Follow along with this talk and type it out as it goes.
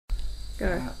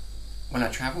Go. When I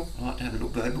travel, I like to have a little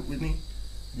bird book with me,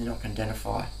 and then I can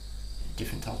identify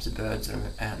different types of birds that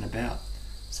are out and about.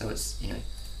 So it's, you know,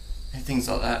 things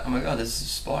like that. Oh my god, there's a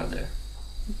spider there.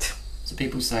 So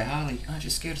people say, Harley, aren't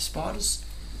you scared of spiders?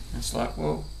 And it's like,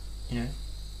 well, you know,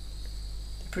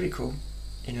 they're pretty cool.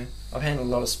 You know, I've handled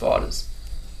a lot of spiders,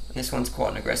 and this one's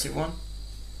quite an aggressive one.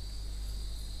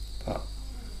 But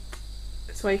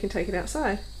that's why you can take it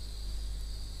outside.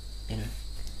 You know,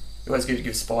 it's always good to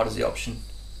give spiders the option.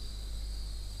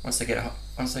 Once they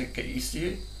get used to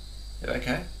you, they're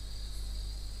okay.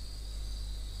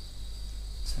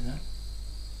 So no.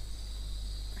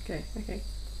 Okay.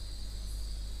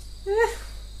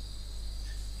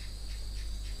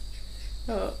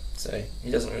 Oh. So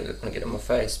he doesn't really want to get in my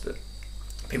face, but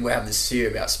people have this fear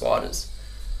about spiders.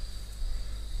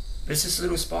 But it's just a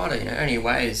little spider, you know, only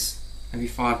weighs maybe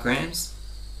 5 grams.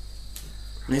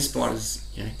 And these spiders,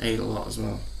 you know, they eat a lot as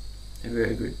well. They're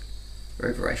very good,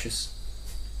 very voracious.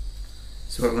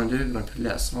 So what we're going to do, we're going to put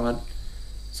it outside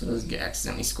so it doesn't get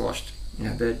accidentally squashed in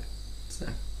our bed. So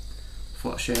I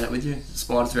thought I'd share that with you. The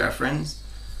spiders are our friends.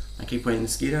 They keep eating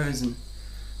mosquitoes and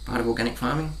part of organic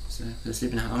farming, so let's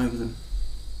live in harmony with them.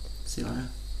 See you later.